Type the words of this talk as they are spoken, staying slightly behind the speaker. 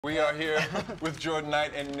We are here with Jordan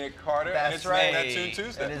Knight and Nick Carter. That's and it's right. Name That Tune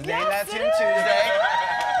Tuesday. It is Name That Tune Tuesday.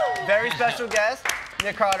 Very special guest,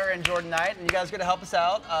 Nick Carter and Jordan Knight. And you guys are going to help us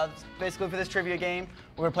out. Basically, for this trivia game,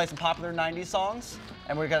 we're going to play some popular 90s songs.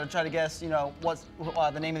 And we're going to try to guess, you know, what's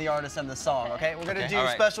the name of the artist and the song, okay? We're going to do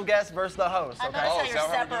special guest versus the host, okay? I notice how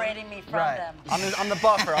you're separating me from them. I'm the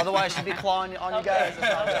buffer. Otherwise, she'd be clawing on you guys.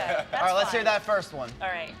 Okay, all right, let's hear that first one. All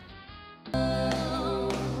right.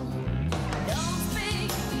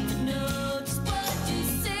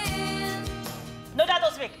 No doubt,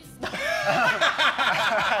 don't speak.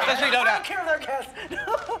 I don't care if they're guests.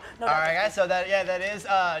 All right, guys. So that is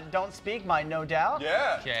 "Don't Speak" by No Doubt.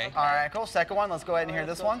 Yeah. Okay. All right, cool. Second one. Let's go ahead and hear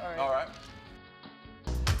this one. All right.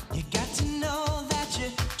 You got to know that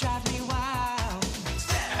you drive me wild.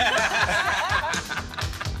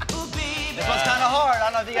 Ooh, baby. This one's kind of hard. I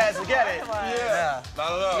don't know if you guys will get it. Yeah. I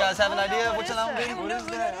don't know. You guys have an idea of which one that would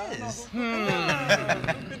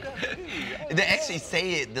be? They actually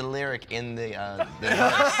say the lyric in the verse. They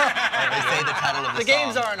say the title of the song. The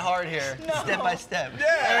games aren't hard here. No. Step by step.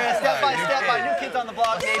 Yeah. Step by step by New Kids on the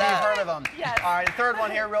Block. Maybe you've heard of them. Yes. All right, the third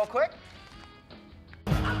one here real quick.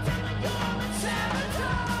 You know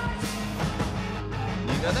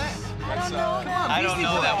that? I don't know that. I don't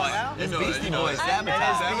know that one. It's Beastie Boys.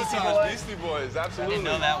 Sabotage. Beastie Boys. Absolutely. I didn't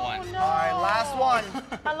know that one. Oh, no. All right, last one.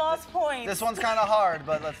 I lost points. This one's kind of hard,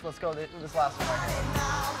 but let's go this last one right here.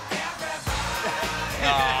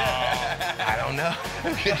 I don't know.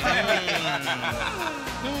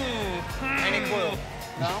 Any clue?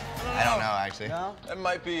 No? I don't know, actually. No? That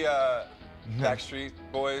might be Backstreet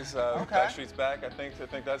Boys. Backstreet's Back. I think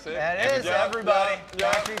that's it. That is, everybody.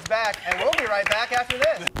 Yeah. Backstreet's back. And we'll be right back after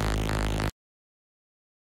this.